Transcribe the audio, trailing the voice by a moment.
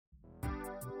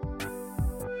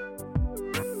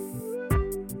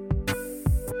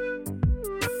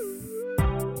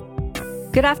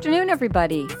Good afternoon,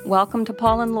 everybody. Welcome to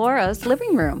Paul and Laura's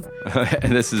living room.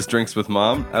 And this is Drinks with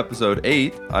Mom, episode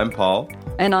 8. I'm Paul.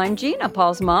 And I'm Gina,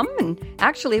 Paul's mom, and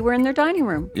actually we're in their dining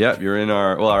room. Yeah, you're in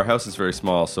our house is very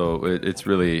small, so it's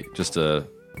really just a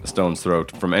stone's throw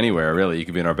from anywhere, really. You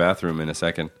could be in our bathroom in a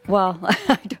second. Well,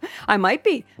 I might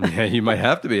be. Yeah, you might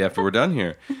have to be after we're done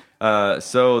here.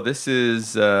 So this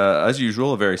is, as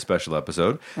usual, a very special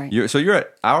episode. Right. You're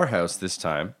at our house this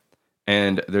time.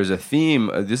 And there's a theme.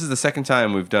 This is the second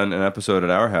time we've done an episode at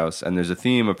our house, and there's a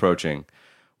theme approaching.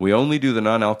 We only do the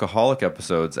non-alcoholic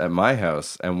episodes at my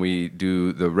house, and we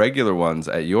do the regular ones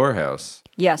at your house.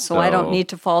 Yes, so I don't need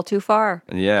to fall too far.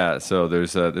 Yeah, so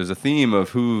there's a theme of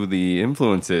who the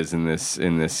influence is in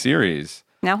this series.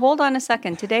 Now, hold on a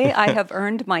second. Today I have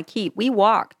earned my keep. We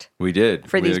walked. We did.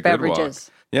 For these had a good walk.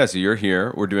 beverages. Yeah, so you're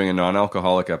here. We're doing a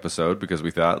non-alcoholic episode because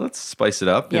we thought, let's spice it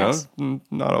up. You know,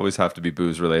 not always have to be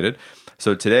booze related.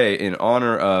 So today, in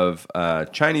honor of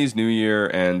Chinese New Year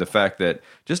and the fact that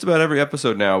just about every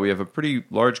episode now, we have a pretty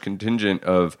large contingent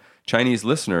of Chinese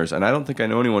listeners, and I don't think I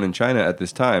know anyone in China at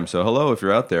this time. So hello, if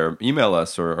you're out there, email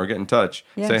us or get in touch.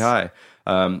 Yes. Say hi.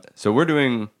 So we're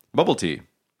doing bubble tea.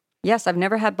 Yes, I've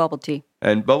never had bubble tea.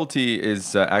 And bubble tea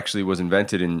is actually was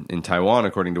invented in Taiwan,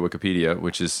 according to Wikipedia,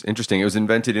 which is interesting. It was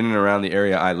invented in and around the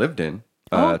area I lived in,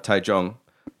 Taichung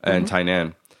and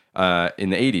Tainan, in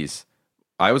the 80s.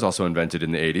 I was also invented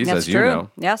in the 80s, That's as true. you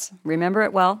know. Yes, remember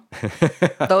it well.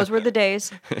 Those were the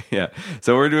days. Yeah.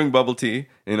 So we're doing bubble tea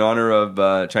in honor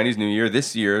of Chinese New Year.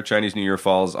 This year, Chinese New Year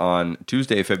falls on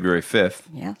Tuesday, February 5th,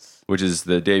 Yes. which is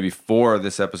the day before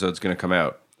this episode's going to come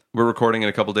out. We're recording it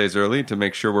a couple days early to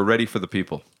make sure we're ready for the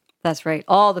people. That's right.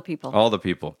 All the people. All the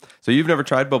people. So you've never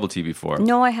tried bubble tea before?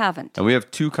 No, I haven't. And we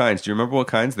have two kinds. Do you remember what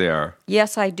kinds they are?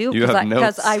 Yes, I do. You have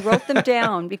notes. Because I wrote them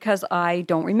down because I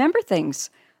don't remember things.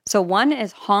 So one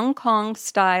is Hong Kong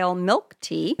style milk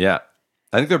tea. Yeah.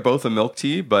 I think they're both a milk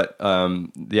tea, but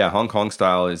Hong Kong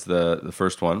style is the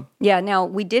first one. Yeah, now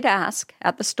we did ask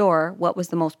at the store what was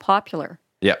the most popular.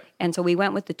 Yeah. And so we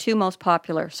went with the two most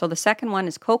popular. So the second one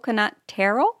is coconut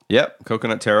taro. Yep,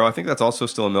 coconut taro. I think that's also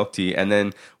still a milk tea. And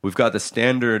then we've got the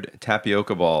standard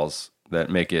tapioca balls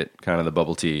that make it kind of the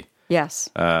bubble tea. Yes.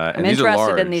 And I'm these are interested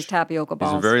large. in these tapioca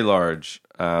balls. These are very large.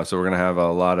 So we're going to have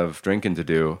a lot of drinking to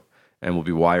do, and we'll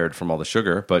be wired from all the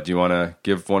sugar. But do you want to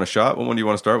give one a shot? What one do you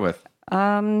want to start with?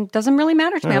 Doesn't really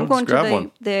matter to me. I'm going grab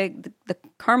to the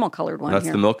caramel colored one That's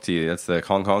here. the milk tea. That's the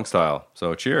Hong Kong style.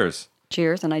 So cheers.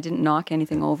 Cheers, and I didn't knock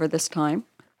anything over this time.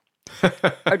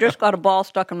 I just got a ball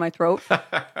stuck in my throat.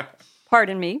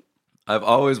 Pardon me. I've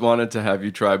always wanted to have you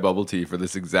try bubble tea for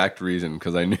this exact reason,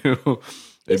 because I knew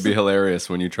it'd be hilarious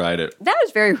when you tried it. That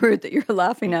is very rude that you're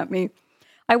laughing at me.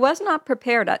 I was not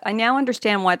prepared. I now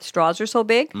understand why the straws are so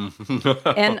big.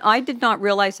 And I did not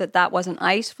realize that wasn't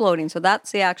ice floating. So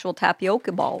that's the actual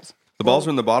tapioca balls. The balls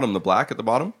are in the bottom, the black at the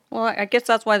bottom. Well, I guess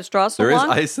that's why the straw's so There long.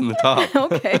 is ice in the top.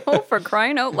 Okay. Oh, for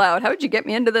crying out loud. How'd you get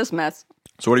me into this mess?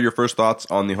 So what are your first thoughts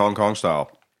on the Hong Kong style?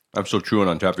 I'm still chewing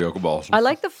on tapioca balls. I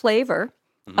like the flavor.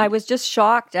 I was just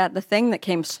shocked at the thing that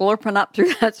came slurping up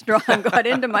through that straw and got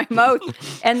into my mouth.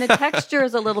 And the texture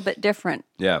is a little bit different.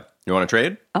 Yeah. You want to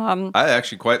trade? I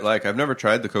actually quite like, I've never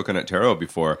tried the coconut taro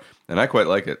before, and I quite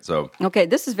like it. So Okay,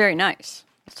 this is very nice.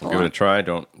 So give it a try.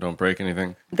 Don't break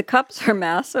anything. the cups are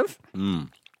massive.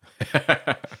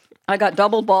 I got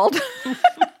double balled.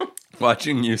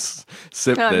 Watching you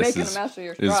sip I'm this making a mess of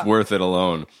your is straw. worth it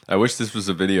alone. I wish this was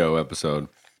a video episode.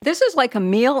 This is like a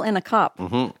meal in a cup.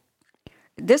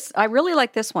 I really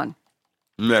like this one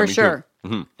Yeah, for me too. sure.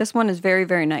 This one is very,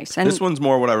 very nice. And This one's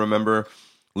more what I remember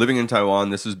living in Taiwan.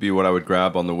 This would be what I would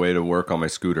grab on the way to work on my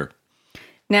scooter.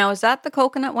 now, is that the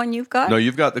coconut one you've got? No,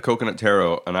 you've got the coconut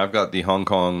taro, and I've got the Hong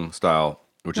Kong style,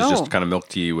 which is Oh. just kind of milk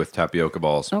tea with tapioca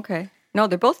balls. Okay. No,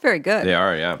 they're both very good. They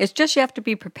are, yeah. It's just you have to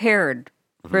be prepared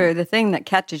for the thing that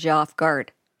catches you off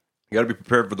guard. You got to be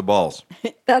prepared for the balls.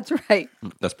 That's right.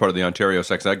 That's part of the Ontario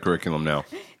sex ed curriculum now.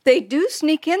 They do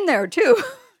sneak in there too.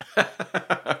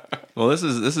 Well, this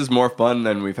is more fun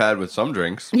than we've had with some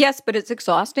drinks. Yes, but it's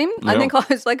exhausting. I No. think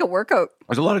it's like a workout.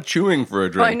 There's a lot of chewing for a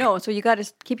drink. I know. So you got to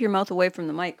keep your mouth away from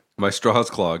the mic. My straw's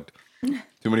clogged.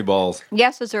 Too many balls.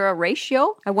 Yes, is there a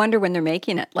ratio? I wonder when they're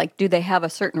making it. Like, do they have a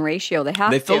certain ratio? They have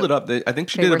They to. filled it up. I think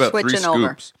she Okay, did we're about 3 switching over.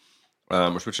 scoops.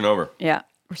 We're switching over. Yeah,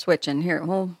 we're switching here.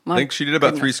 Oh, my I think she did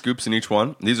about 3 goodness. scoops in each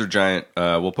one. These are giant.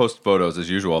 We'll post photos as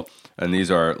usual, and these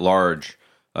are large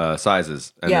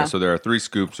sizes. And Yeah. so there are 3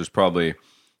 scoops. There's probably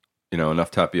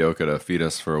enough tapioca to feed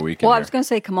us for a week. Well, I was going to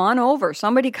say, come on over.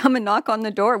 Somebody come and knock on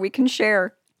the door. We can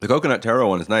share. The coconut taro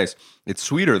one is nice. It's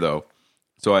sweeter though,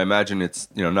 so I imagine it's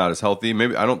not as healthy.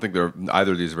 Maybe I don't think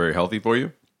either of these are very healthy for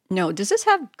you. No, does this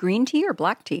have green tea or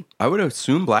black tea? I would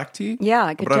assume black tea. Yeah,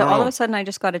 I could but I tell. don't All know. of a sudden, I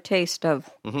just got a taste of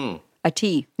a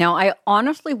tea. Now, I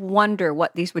honestly wonder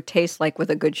what these would taste like with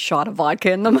a good shot of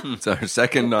vodka in them. It's our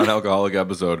second non-alcoholic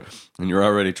episode, and you're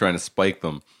already trying to spike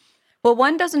them. Well,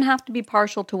 one doesn't have to be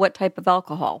partial to what type of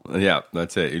alcohol. Yeah,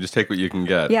 that's it. You just take what you can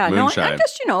get. Yeah, Moonshine. no, I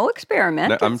just,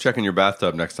 experiment. I'm checking your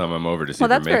bathtub next time I'm over to see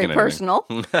Well, if that's you're very making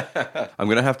anything. personal. I'm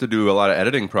going to have to do a lot of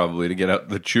editing probably to get out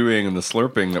the chewing and the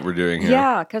slurping that we're doing here.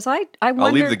 Yeah, because I wonder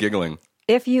I'll leave the giggling.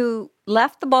 if you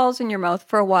left the balls in your mouth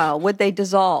for a while, would they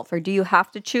dissolve or do you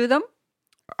have to chew them?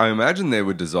 I imagine they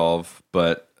would dissolve,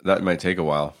 but that might take a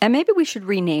while. And maybe we should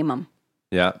rename them.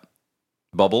 Yeah.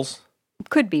 Bubbles,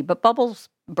 Could be, but bubbles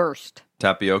burst.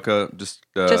 tapioca, just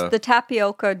Just the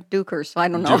tapioca dukers. I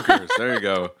don't know. Dukers. There you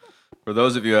go. For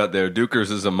those of you out there,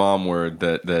 Dukers is a mom word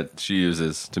that she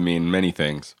uses to mean many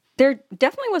things. There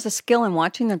definitely was a skill in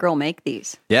watching the girl make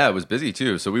these. Yeah, it was busy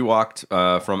too. So we walked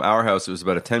from our house. It was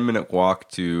about a 10-minute walk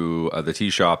to the tea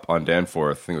shop on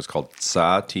Danforth. I think it was called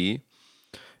Sa Tea.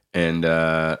 And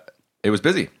it was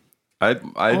busy. I'd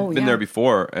been there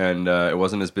before, and it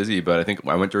wasn't as busy, but I think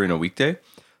I went during a weekday.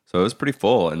 So it was pretty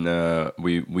full, and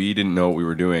we didn't know what we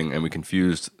were doing, and we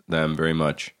confused them very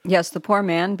much. Yes, the poor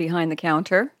man behind the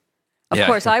counter. Of Yeah.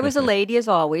 course, I was a lady as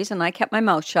always, and I kept my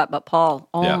mouth shut. But Paul,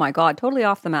 Yeah. my God, totally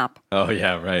off the map. Oh,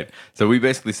 yeah, right. So we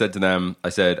basically said to them, I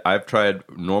said, I've tried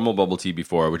normal bubble tea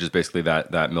before, which is basically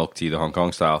that milk tea, the Hong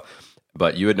Kong style,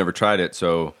 but you had never tried it.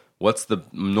 So what's the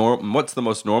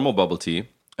most normal bubble tea,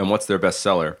 and what's their best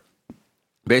seller?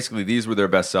 Basically, these were their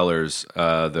best sellers,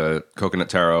 the coconut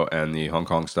taro and the Hong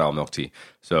Kong style milk tea.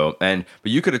 So, but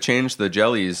you could have changed the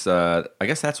jellies. I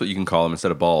guess that's what you can call them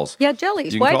instead of balls. Yeah,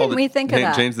 jellies. You can Why call didn't we think of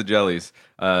that? Change the jellies.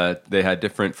 They had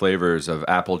different flavors of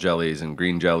apple jellies and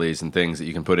green jellies and things that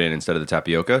you can put in instead of the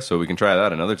tapioca. So we can try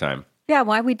that another time. Yeah,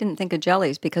 why we didn't think of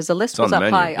jellies? Because the list on was the up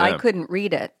menu, high. yeah. I couldn't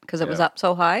read it because it was Yeah. up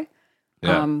so high.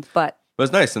 Yeah. But But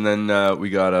it's nice. And then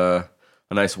we got a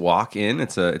nice walk in.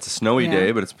 It's a snowy Yeah.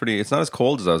 day, but it's not as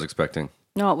cold as I was expecting.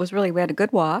 no, we had a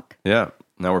good walk. Yeah.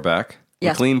 Now we're back.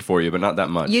 Yes. We cleaned for you, but not that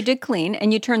much. You did clean,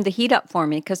 and you turned the heat up for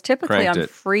me because typically Cranked I'm it.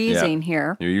 freezing Yeah.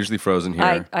 here. You're usually frozen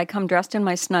here. I come dressed in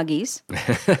my Snuggies.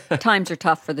 Times are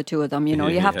tough for the two of them. You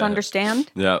have to Yeah.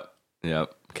 understand.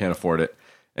 Yep. Can't afford it.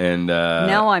 And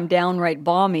Now I'm downright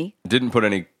balmy. didn't put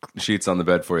any sheets on the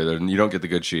bed for you. You don't get the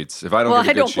good sheets. If I don't Well, get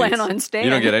the I good don't plan sheets, on staying.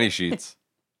 you don't get any sheets.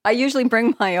 I usually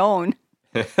bring my own.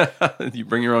 You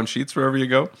bring your own sheets wherever you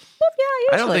go? Well, yeah, I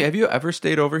usually. don't think. Have you ever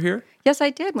stayed over here? Yes, I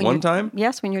did. One time?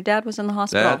 Yes, when your dad was in the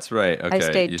hospital. That's right. Okay. I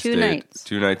stayed You 2 nights.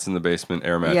 2 nights in the basement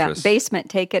air Yeah, mattress. basement.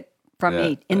 Take it from Yeah,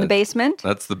 me. In the basement.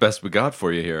 That's the best we got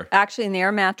for you here. Actually, in the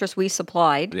air mattress we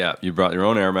supplied. Yeah, you brought your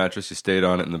own air mattress. You stayed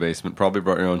on it in the basement. Probably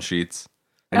brought your own sheets,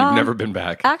 and you've never been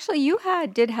back. Actually, you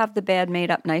did have the bed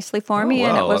made up nicely for me,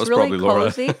 and wow, it that was was really probably Laura.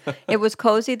 cozy. It was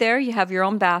cozy there. You have your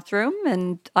own bathroom,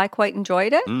 and I quite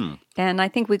enjoyed it. Mm. And I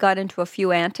think we got into a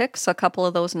few antics a couple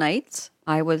of those nights.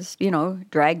 I was,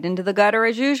 dragged into the gutter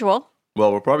as usual.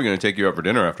 Well, we're probably going to take you out for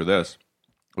dinner after this.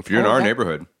 If you're in our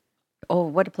neighborhood, Oh,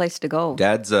 what a place to go!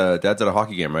 Dad's at a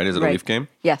hockey game, right? Is it a Right. Leaf game?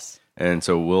 Yes. And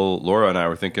so Laura and I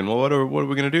were thinking, well, what are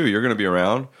we going to do? You're going to be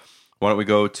around. Why don't we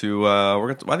go to?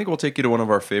 I think we'll take you to one of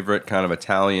our favorite kind of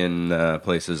Italian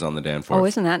places on the Danforth. Oh,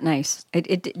 isn't that nice?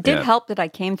 It did Yeah. help that I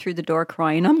came through the door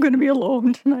crying, I'm going to be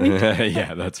alone tonight.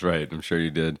 Yeah, that's right. I'm sure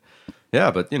you did. Yeah,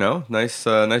 but nice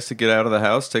to get out of the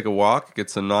house, take a walk, get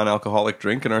some non-alcoholic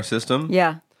drink in our system.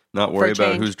 Yeah. Not worry For a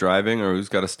about change. who's driving or who's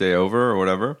got to stay over or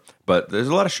whatever. But there's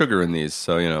a lot of sugar in these,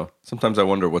 so sometimes I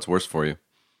wonder what's worse for you.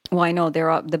 Well, I know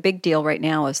the big deal right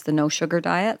now is the no sugar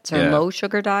diets or Yeah. low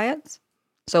sugar diets.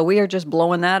 So we are just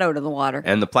blowing that out of the water.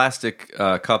 And the plastic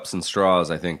cups and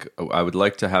straws, I think I would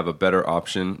like to have a better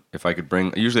option. If I could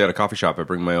bring, usually at a coffee shop, I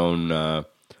bring my own kind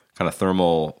of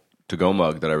thermal to-go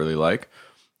mug that I really like.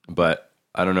 But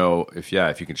I don't know if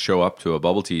you could show up to a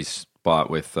bubble tea spot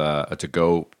with a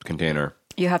to-go container.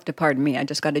 You have to pardon me. I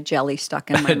just got a jelly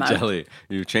stuck in my mouth. Jelly.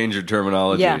 You change your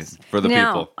terminology Yes. for the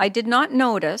now, people. I did not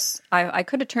notice. I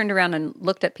could have turned around and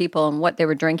looked at people and what they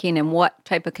were drinking and what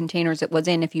type of containers it was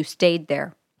in if you stayed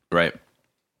there. Right.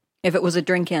 If it was a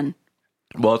drink in.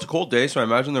 Well, it's a cold day, so I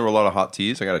imagine there were a lot of hot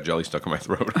teas. I got a jelly stuck in my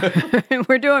throat.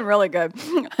 We're doing really good.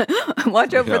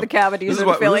 Watch out for the cavities This is and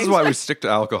why, fillings. This is why we stick to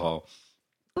alcohol.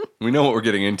 We know what we're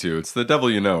getting into. It's the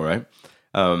devil you know, right?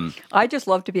 I just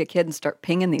love to be a kid and start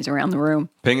pinging these around the room.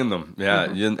 Pinging them. Yeah.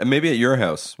 And maybe at your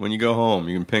house. When you go home,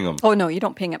 you can ping them. Oh, no, you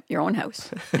don't ping up your own house.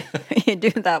 You do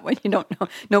that when you don't know.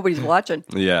 Nobody's watching.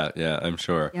 Yeah, I'm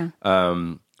sure. Yeah.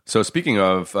 So speaking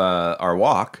of our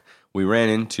walk, we ran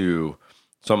into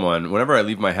someone. Whenever I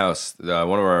leave my house, one of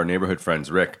our neighborhood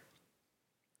friends, Rick,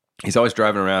 He's always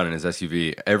driving around in his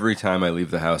SUV. Every time I leave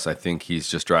the house, I think he's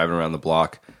just driving around the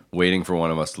block, waiting for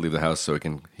one of us to leave the house so he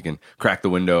can crack the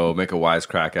window, make a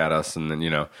wisecrack at us, and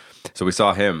then. So we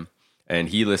saw him, and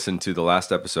he listened to the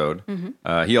last episode.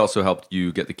 He also helped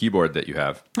you get the keyboard that you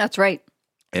have. That's right.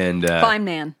 And Fine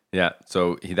man. Yeah.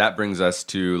 So that brings us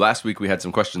to last week. We had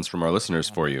some questions from our listeners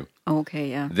for you. Okay.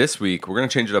 Yeah. This week we're going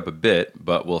to change it up a bit,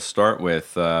 but we'll start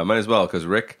with might as well because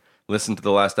Rick listened to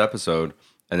the last episode.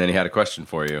 And then he had a question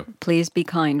for you. Please be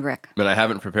kind, Rick. But I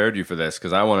haven't prepared you for this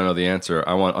because I want to know the answer.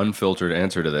 I want unfiltered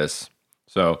answer to this.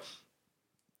 So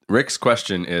Rick's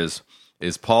question is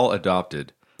Paul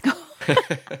adopted?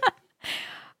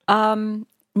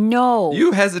 No.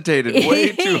 You hesitated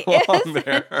way too long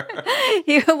there.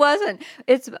 He wasn't.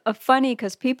 It's funny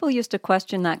because people used to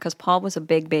question that because Paul was a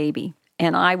big baby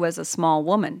and I was a small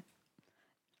woman.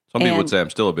 Some people would say I'm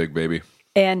still a big baby.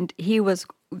 And he was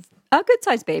a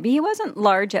good-sized baby. He wasn't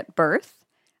large at birth.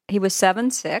 He was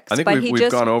 7'6". I think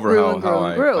we've gone over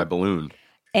how I ballooned.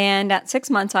 And at 6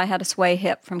 months, I had a sway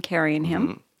hip from carrying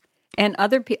him. And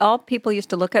all people used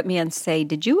to look at me and say,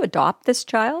 "Did you adopt this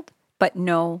child?" But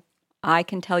no, I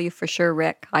can tell you for sure,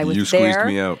 Rick, I was there. You squeezed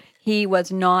me out. He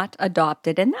was not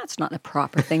adopted, and that's not a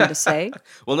proper thing to say.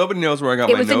 Well, nobody knows where I got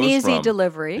my nose from. It was an easy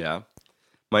delivery. Yeah.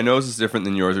 My nose is different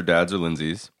than yours or Dad's or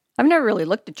Lindsay's. I've never really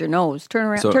looked at your nose. Turn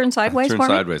around, turn sideways for me. Turn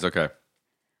sideways, okay.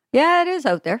 Yeah, it is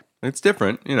out there. It's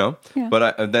different, Yeah.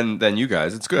 But then you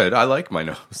guys, it's good. I like my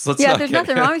nose. There's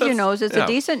nothing wrong with your nose. It's a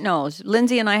decent nose.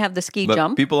 Lindsay and I have the ski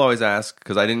jump. People always ask,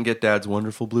 because I didn't get Dad's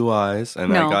wonderful blue eyes,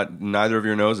 and I got neither of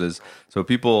your noses. So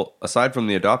people, aside from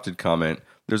the adopted comment,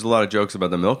 there's a lot of jokes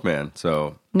about the milkman.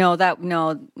 So No,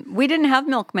 we didn't have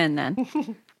milkmen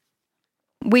then.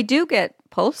 We do get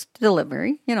post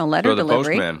delivery, letter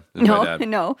delivery. Postman is my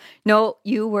dad. No,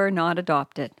 you were not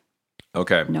adopted.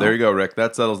 Okay, There you go, Rick.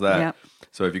 That settles that. Yep.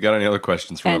 So if you got any other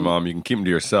questions for my mom, you can keep them to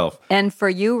yourself. And for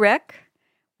you, Rick,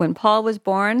 when Paul was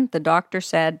born, the doctor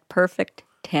said perfect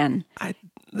 10.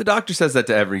 The doctor says that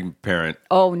to every parent.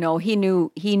 Oh no, he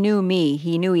knew me.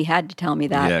 He knew he had to tell me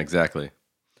that. Yeah, exactly.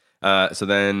 So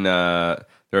then there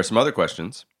are some other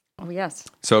questions. Oh yes.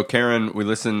 So Karen, we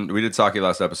did Sake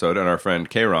last episode, and our friend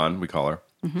Karen, we call her.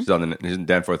 She's she's in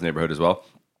Danforth neighborhood as well.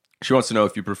 She wants to know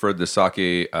if you preferred the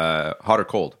sake hot or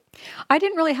cold. I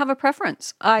didn't really have a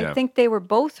preference. I think they were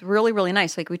both really, really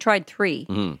nice. Like we tried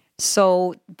 3.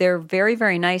 So they're very,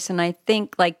 very nice. And I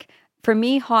think for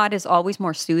me, hot is always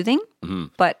more soothing.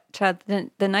 But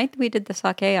the night we did the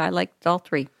sake, I liked all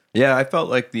 3. Yeah, I felt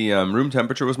like the room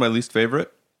temperature was my least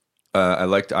favorite. I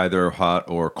liked either hot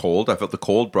or cold. I felt the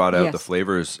cold brought out the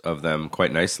flavors of them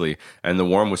quite nicely. And the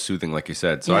warm was soothing, like you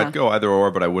said. So I'd go either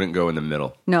or, but I wouldn't go in the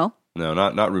middle. No? No,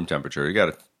 not room temperature. You got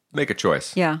to make a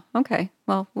choice. Yeah. Okay.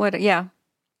 Well, yeah.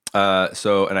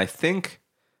 And I think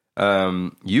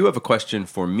you have a question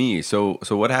for me. So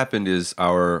what happened is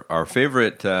our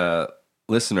favorite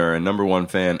listener and number one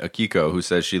fan, Akiko, who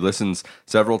says she listens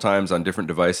several times on different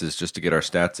devices just to get our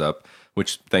stats up,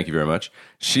 which thank you very much.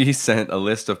 She sent a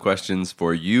list of questions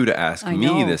for you to ask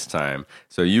me this time.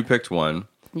 So you picked one.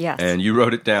 Yes. And you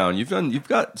wrote it down. You've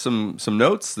got some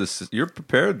notes. You're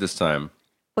prepared this time.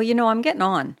 Well, I'm getting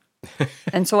on.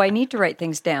 And so I need to write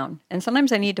things down. And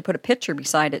sometimes I need to put a picture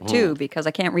beside it too, because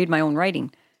I can't read my own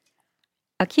writing.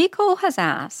 Akiko has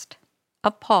asked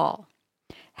of Paul,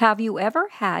 have you ever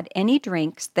had any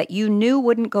drinks that you knew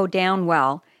wouldn't go down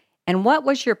well? And what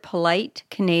was your polite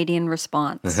Canadian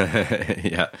response?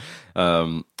 Yeah.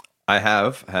 I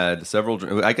have had several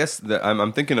drinks. I guess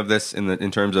I'm thinking of this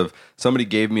in terms of somebody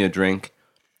gave me a drink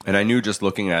and I knew just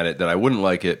looking at it that I wouldn't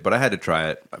like it, but I had to try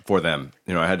it for them.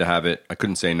 I had to have it. I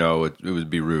couldn't say no. It would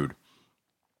be rude.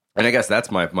 And I guess that's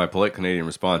my polite Canadian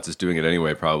response is doing it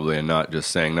anyway, probably, and not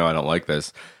just saying, no, I don't like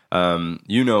this.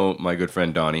 My good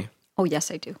friend Donnie. Oh,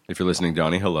 yes, I do. If you're listening,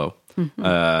 Donnie, hello.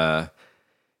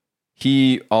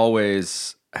 He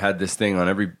always had this thing on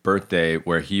every birthday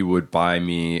where he would buy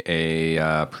me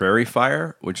a Prairie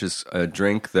Fire, which is a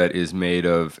drink that is made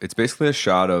of, it's basically a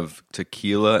shot of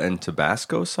tequila and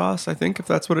Tabasco sauce, I think, if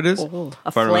that's what it is. Oh,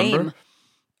 a flame. Remember.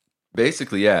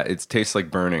 Basically, yeah, it tastes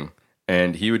like burning.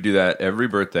 And he would do that every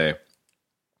birthday.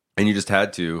 And you just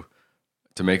had to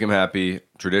make him happy.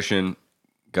 Tradition,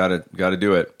 gotta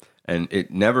do it. And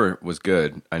it never was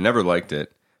good. I never liked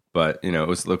it. But, it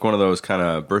was like one of those kind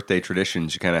of birthday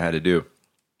traditions you kind of had to do.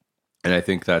 And I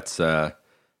think that's,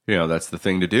 that's the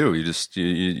thing to do. You just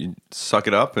you suck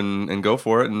it up and go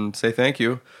for it and say thank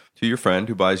you to your friend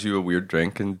who buys you a weird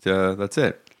drink, and that's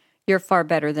it. You're far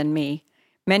better than me.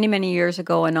 Many, many years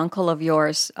ago, an uncle of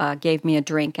yours gave me a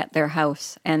drink at their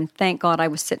house, and thank God I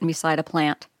was sitting beside a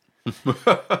plant.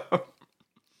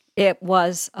 It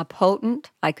was a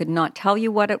potent. I could not tell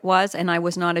you what it was, and I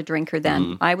was not a drinker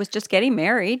then. I was just getting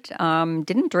married,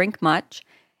 didn't drink much,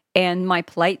 and my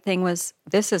polite thing was,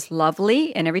 this is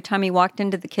lovely, and every time he walked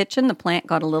into the kitchen, the plant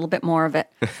got a little bit more of it.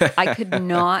 I could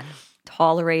not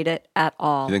tolerate it at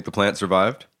all. You think the plant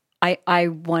survived? I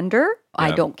wonder. Yeah.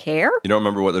 I don't care. You don't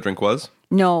remember what the drink was?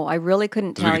 No, I really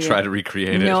couldn't tell you. We could try to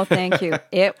recreate it. No, thank you.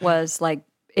 It was like,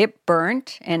 it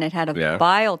burnt, and it had a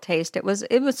vile taste. It was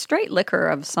straight liquor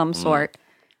of some sort.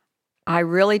 I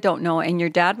really don't know. And your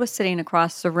dad was sitting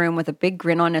across the room with a big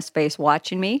grin on his face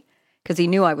watching me because he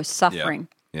knew I was suffering.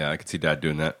 Yeah, I could see Dad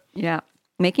doing that. Yeah,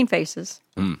 making faces.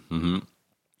 Mm-hmm.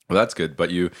 Well, that's good.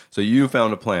 But you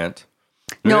found a plant.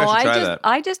 Maybe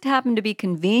I just happened to be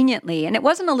conveniently, and it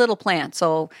wasn't a little plant,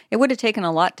 so it would have taken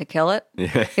a lot to kill it.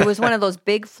 Yeah. It was one of those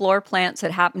big floor plants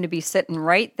that happened to be sitting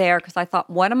right there because I thought,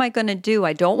 what am I going to do?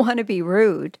 I don't want to be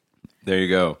rude. There you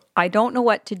go. I don't know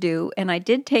what to do, and I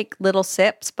did take little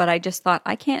sips, but I just thought,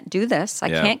 I can't do this. I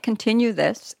can't continue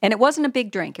this. And it wasn't a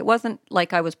big drink. It wasn't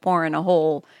like I was pouring a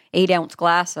whole 8-ounce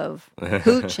glass of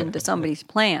hooch into somebody's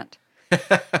plant.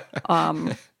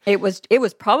 It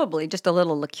was probably just a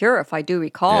little liqueur, if I do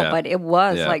recall, but it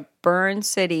was like Burn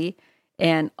City,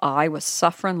 and I was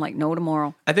suffering like no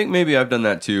tomorrow. I think maybe I've done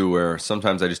that too, where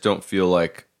sometimes I just don't feel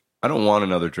like, I don't want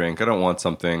another drink. I don't want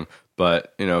something,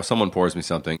 but, someone pours me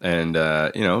something, and,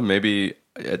 maybe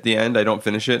at the end I don't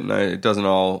finish it, and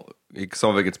some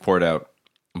of it gets poured out.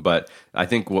 But I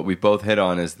think what we both hit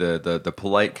on is the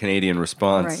polite Canadian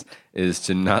response is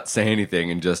to not say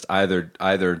anything and just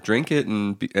either drink it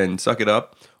and suck it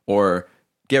up, or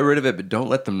get rid of it, but don't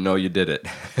let them know you did it.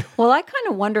 Well, I kind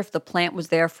of wonder if the plant was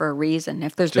there for a reason.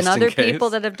 If there's been other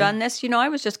people that have done this, I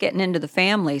was just getting into the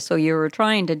family, so you were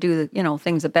trying to do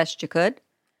things the best you could.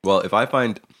 Well, if I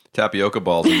find tapioca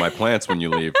balls in my plants when you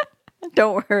leave,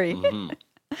 don't worry. Mm-hmm.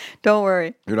 Don't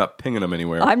worry. You're not pinging them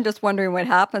anywhere. I'm just wondering what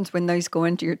happens when these go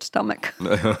into your stomach.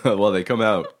 Well, they come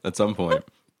out at some point.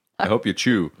 I hope you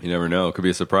chew. You never know. It could be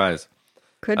a surprise.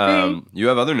 Could be. You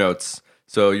have other notes.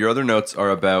 So your other notes are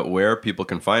about where people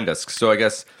can find us. So I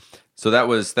guess, that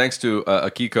was thanks to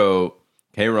Akiko,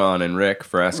 Kayron, and Rick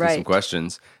for asking some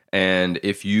questions. And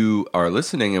if you are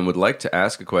listening and would like to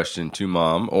ask a question to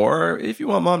Mom, or if you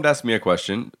want Mom to ask me a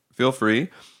question, feel free.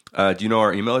 Do you know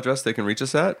our email address they can reach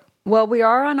us at? Well, we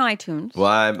are on iTunes. Well,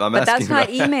 I'm but asking. But that's not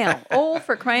email. Oh,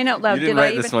 for crying out loud. You didn't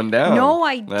write this one down. No,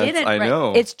 I didn't. I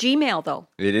know. It's Gmail, though.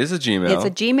 It is a Gmail. It's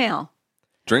a Gmail.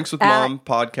 Drinks with Mom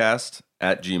podcast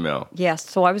at Gmail. Yes.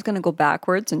 So I was going to go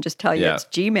backwards and just tell you it's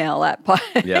Gmail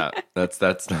at Yeah, that's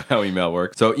not how email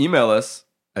works. So email us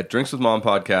at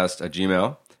drinkswithmompodcast at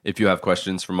Gmail if you have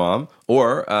questions for Mom.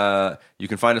 Or you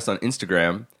can find us on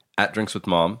Instagram at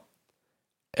drinkswithmom.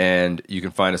 And you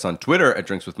can find us on Twitter at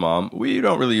drinkswithmom. We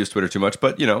don't really use Twitter too much,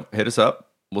 but, hit us up.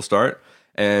 We'll start.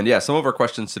 And some of our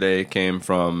questions today came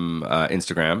from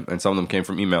Instagram, and some of them came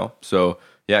from email. So,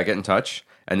 get in touch.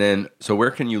 And then, so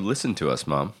where can you listen to us,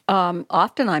 Mom?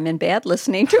 Often I'm in bed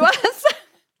listening to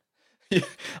us.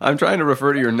 I'm trying to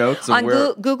refer to your notes. On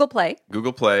Google Play.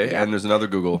 Google Play, and there's another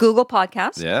Google. Google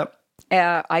Podcast. Yep.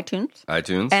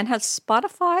 iTunes. And has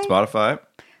Spotify.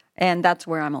 And that's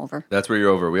where I'm over. That's where you're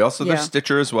over. We also, there's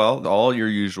Stitcher as well, all your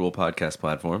usual podcast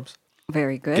platforms.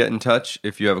 Very good. Get in touch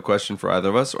if you have a question for either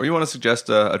of us, or you want to suggest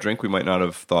a drink we might not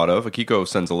have thought of. Akiko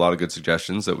sends a lot of good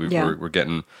suggestions that we're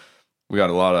getting. We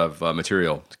got a lot of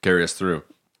material to carry us through.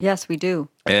 Yes, we do.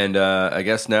 And I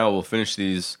guess now we'll finish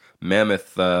these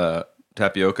mammoth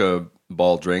tapioca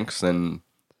ball drinks and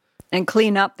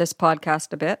clean up this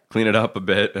podcast a bit. Clean it up a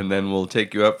bit, and then we'll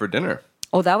take you out for dinner.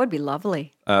 Oh, that would be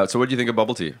lovely. So what do you think of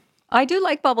bubble tea? I do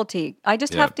like bubble tea. I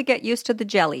just have to get used to the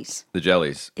jellies. The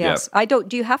jellies. Yes. I don't.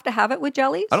 Do you have to have it with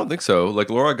jellies? I don't think so. Like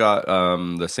Laura got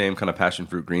the same kind of passion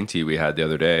fruit green tea we had the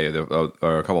other day,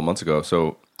 or a couple of months ago.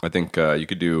 So I think you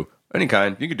could do any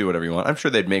kind. You could do whatever you want. I'm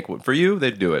sure they'd make one for you.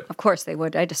 They'd do it. Of course they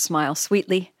would. I just smile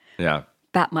sweetly. Yeah.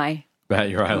 Bat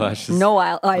your eyelashes. No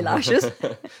eyelashes. You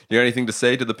got anything to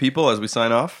say to the people as we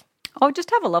sign off? Oh,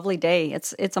 just have a lovely day.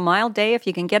 It's a mild day. If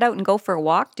you can get out and go for a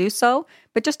walk, do so.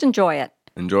 But just enjoy it.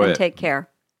 And take care.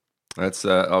 That's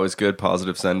always good.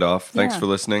 Positive send-off. Thanks for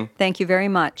listening. Thank you very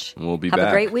much. We'll be back. Have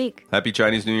a great week. Happy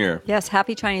Chinese New Year. Yes,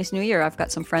 happy Chinese New Year. I've got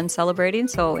some friends celebrating,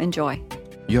 so enjoy.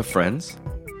 You have friends?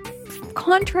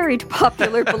 Contrary to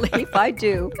popular belief, I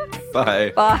do.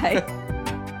 Bye. Bye.